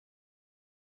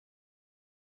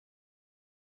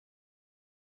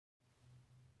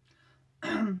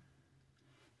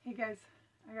Hey guys,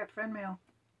 I got friend mail.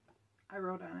 I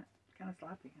wrote on it. Kind of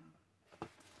sloppy.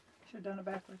 Should have done it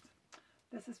backwards.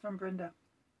 This is from Brenda.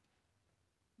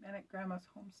 Manic Grandma's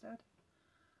Homestead.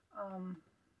 I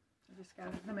just got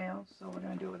it in the mail, so we're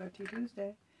going to do it with our Tea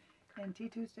Tuesday. And Tea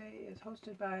Tuesday is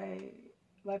hosted by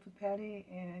Life with Patty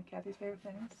and Kathy's Favorite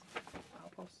Things. I'll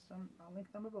post some, I'll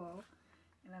link them below.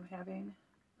 And I'm having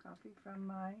coffee from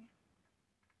my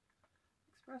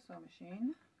espresso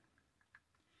machine.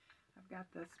 I've got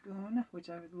the spoon, which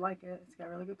I would like it. It's got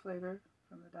really good flavor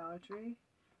from the Dollar Tree.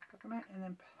 Peppermint, and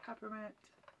then peppermint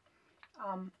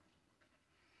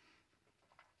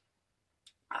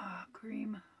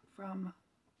cream from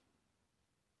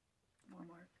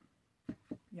Walmart.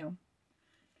 Yum.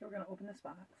 Okay, we're going to open this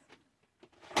box.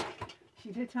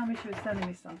 She did tell me she was sending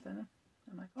me something.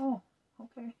 I'm like, oh,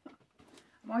 okay.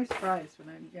 I'm always surprised when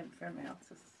I'm getting fan mail. It's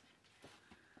just,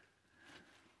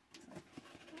 it's like,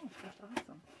 oh, that's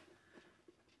awesome.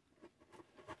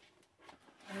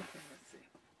 Okay, let's see.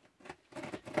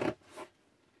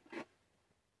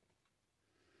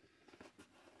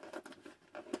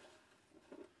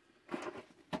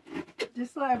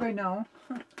 Just to let everybody know,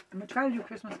 I'm going to try to do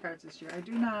Christmas cards this year. I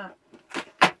do not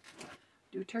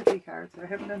do turkey cards. I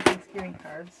haven't done Thanksgiving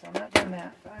cards, so I'm not doing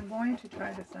that. But I'm going to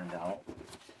try to send out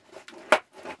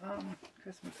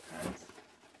Christmas cards.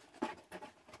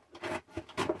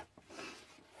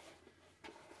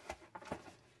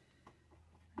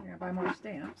 I'm going to buy more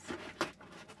stamps.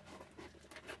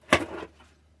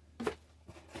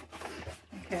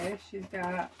 Okay, she's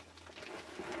got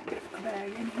a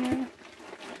bag in here.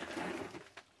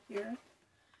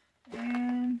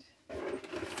 And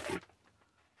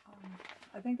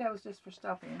I think that was just for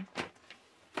stuffing.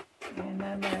 And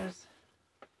then there's,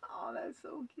 oh, that's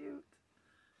so cute.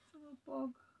 It's a little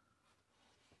bug.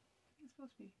 It's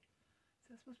supposed to be, is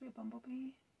that supposed to be a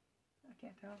bumblebee? I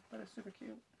can't tell, but it's super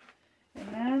cute. And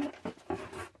then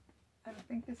I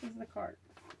think this is the card.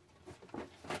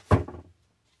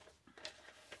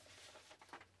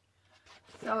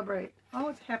 Celebrate. Oh,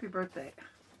 it's happy birthday.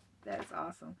 That's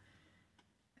awesome.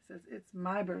 It says, it's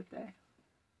my birthday.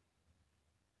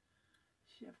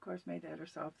 She, of course, made that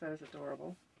herself. That is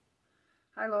adorable.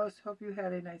 Hi, Lois. Hope you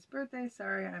had a nice birthday.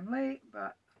 Sorry I'm late,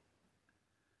 but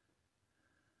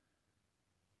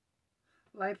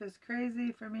life is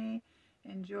crazy for me.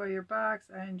 Enjoy your box.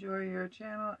 I enjoy your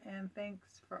channel, and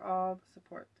thanks for all the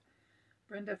support.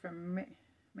 Brenda from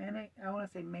Manic, I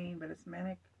want to say Maine, but it's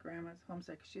Manic Grandma's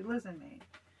Homestead. She lives in Maine.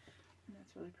 And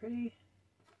that's really pretty.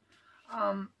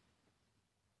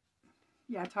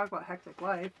 Yeah, talk about hectic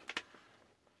life.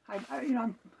 I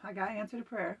got answered to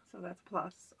prayer, so that's a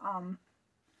plus.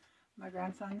 My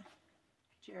grandson,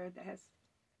 Jared, that has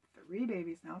 3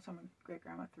 babies now, so I'm a great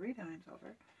grandma 3 times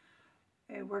over.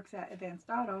 It works at Advanced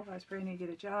Auto. I was praying he'd get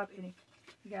a job, and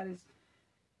he didn't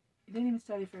even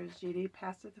study for his GD,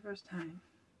 passed it the first time,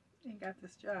 and got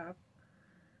this job.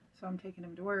 So I'm taking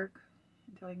him to work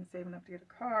until he can save enough to get a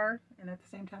car, and at the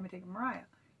same time I take Mariah.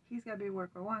 He's got to be at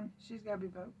work by 1. She's got to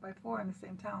be by 4 in the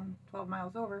same town, 12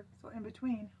 miles over. So in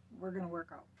between, we're going to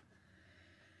work out.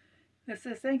 It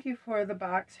says, thank you for the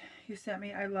box you sent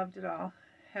me. I loved it all.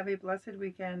 Have a blessed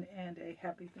weekend and a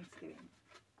happy Thanksgiving.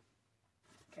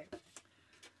 Okay.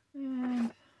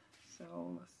 And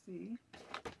so, let's see.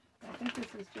 I think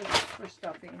this is just for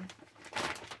stuffing.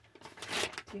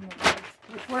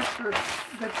 Which works for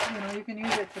good, you can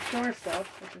use it to store stuff,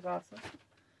 which is awesome.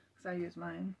 Because I use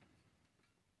mine.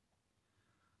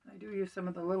 I do use some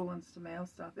of the little ones to mail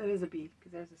stuff. It is a bee,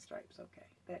 because there's the stripes. Okay.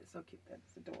 That's so cute.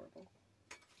 That's adorable.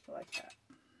 I like that.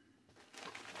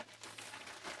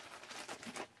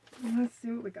 And let's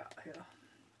see what we got here.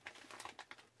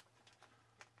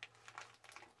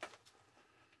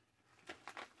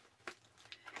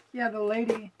 Yeah, the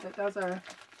lady that does our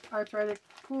arthritic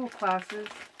pool classes,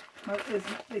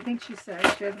 they think she's sick.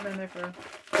 She hasn't been there for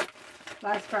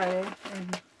last Friday,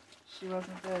 and she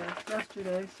wasn't there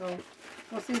yesterday, so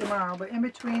we'll see tomorrow. But in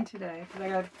between today, because I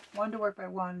got one to work by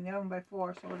 1 and the other one by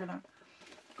 4, so we're going to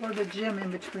go to the gym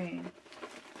in between.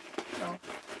 So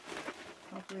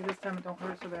hopefully this time it don't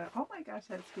hurt so bad. Oh my gosh,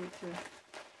 that's cute too.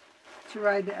 To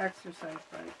ride the exercise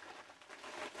bike.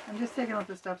 I'm just taking out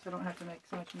the stuff so I don't have to make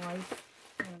so much noise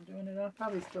when I'm doing it. I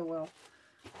probably still will.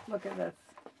 Look at this.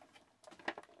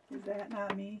 Is that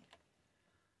not me?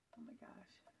 Oh my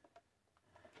gosh.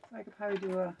 So I could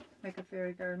probably make a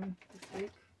fairy garden this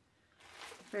week.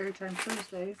 Fairy time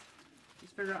Tuesdays.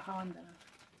 Just figure out how I'm gonna.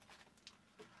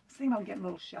 I was thinking about getting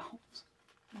little shelves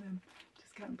and then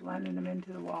just kind of blending them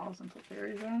into the walls and put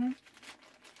fairies on them.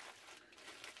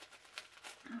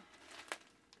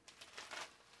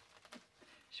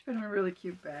 She put them in really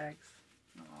cute bags.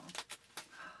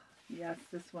 yes,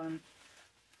 this one,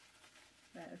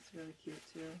 that is really cute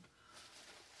too.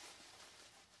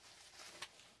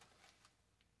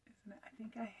 Isn't it? I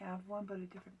think I have one, but a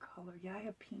different color. Yeah, I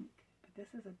have pink, but this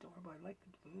is adorable. I like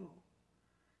the blue.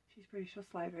 She's pretty. She'll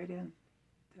slide right in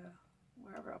to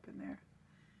wherever up in there.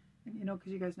 And you know,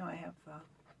 because you guys know I have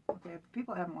the, okay, if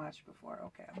people haven't watched before,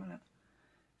 okay, I'm going to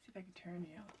see if I can turn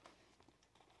you.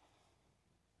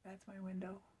 That's my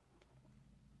window.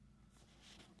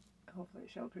 Hopefully it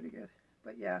showed pretty good.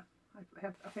 But yeah, I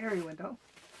have a fairy window.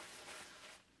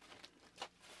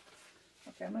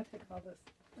 Okay, I'm going to take all this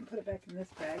and put it back in this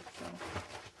bag, so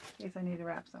in case I need to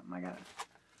wrap something. I got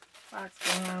a box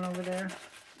going on over there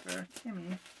for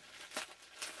Timmy.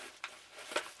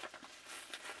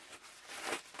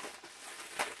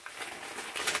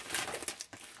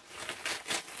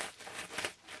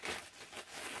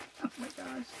 Oh my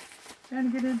gosh,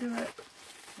 trying to get into it.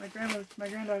 My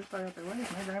granddaughter's probably out there. What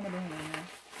is my grandma doing in there?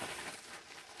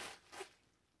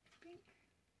 Pink.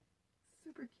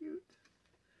 Super cute.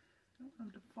 I don't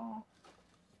want them to fall.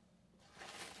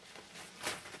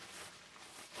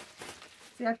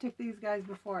 See, I've took these guys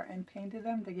before and painted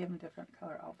them to give them different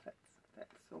color outfits.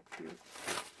 That's so cute.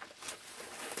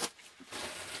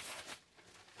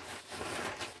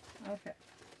 Okay.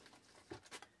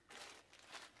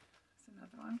 That's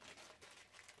another one.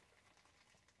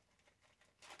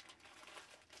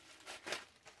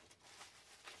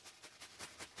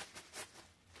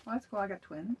 Well, that's cool. I got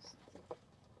twins.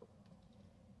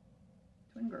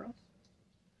 Twin girls.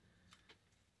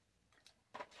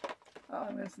 Oh,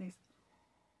 I'm going to sneeze.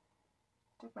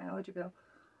 Took my allergy pill.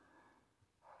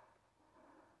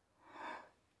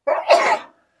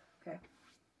 Okay.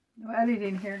 No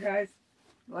editing here, guys.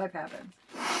 Life happens.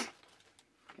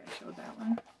 Okay, I showed that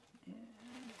one. And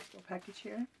little package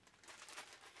here.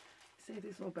 See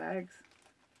these little bags.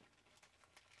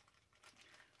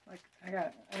 Like I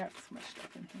got so much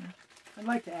stuff in here. I'd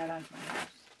like to add on to my house.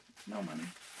 No money.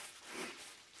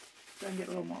 So I can get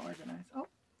a little more organized. Oh,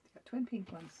 got twin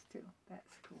pink ones too.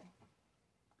 That's cool.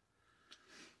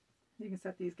 You can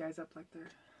set these guys up like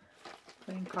they're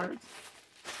playing cards.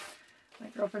 My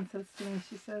girlfriend says to me,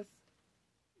 she says,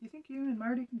 "You think you and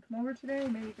Marty can come over today?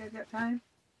 Maybe you guys got time?"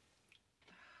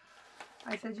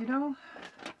 I said, "You know,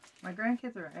 my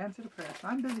grandkids are answer to prayer, so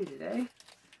I'm busy today.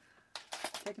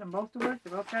 Taking them both to work. They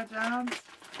both got jobs.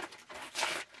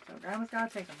 So Grandma's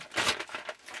got to take them."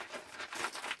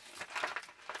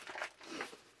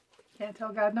 Can't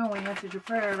tell God no when He answered your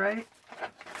prayer, right?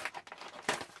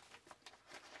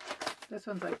 This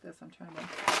one's like this. I'm trying to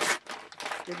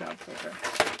get it out quicker.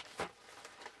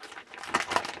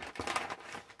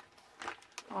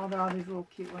 All these little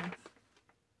cute ones.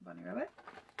 Bunny rabbit.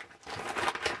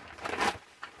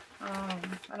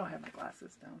 I don't have my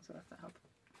glasses down, so that's not helpful.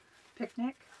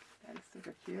 Picnic. That is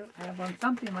super cute. I have one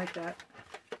something like that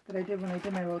I did when I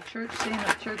did my little church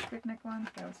stand-up church picnic one.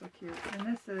 That was so cute. And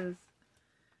this is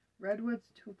Redwoods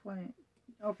 2.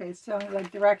 Okay, so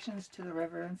like directions to the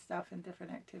river and stuff and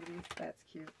different activities. That's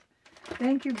cute.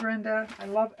 Thank you, Brenda. I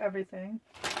love everything.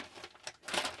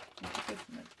 Put this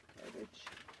in the garbage.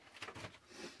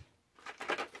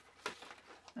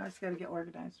 Now I just got to get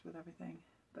organized with everything.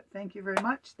 But thank you very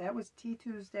much. That was Tea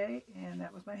Tuesday, and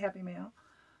that was my Happy Mail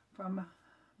from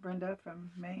Brenda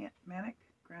from Manic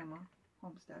Grandma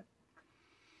Homestead.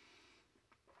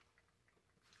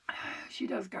 She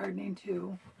does gardening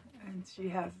too, and she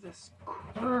has this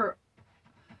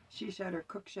she shed or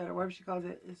cook shed or whatever she calls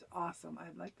it is awesome.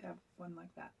 I'd like to have one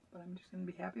like that, but I'm just going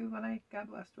to be happy with what I got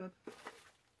blessed with.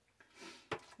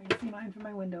 I can see mine from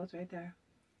my windows right there,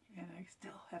 and I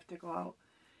still have to go out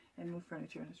and move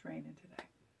furniture, and it's raining today.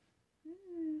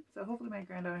 So hopefully my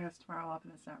granddaughter has tomorrow off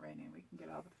and it's not raining. We can get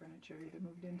all the furniture either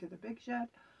moved into the big shed,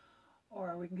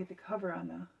 or we can get the cover on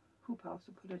the hoop house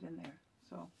and put it in there.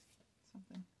 So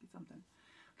get something.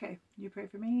 Okay, you pray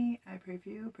for me, I pray for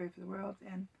you, pray for the world,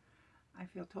 and I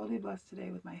feel totally blessed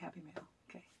today with my Happy Mail.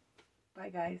 Okay, bye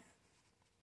guys.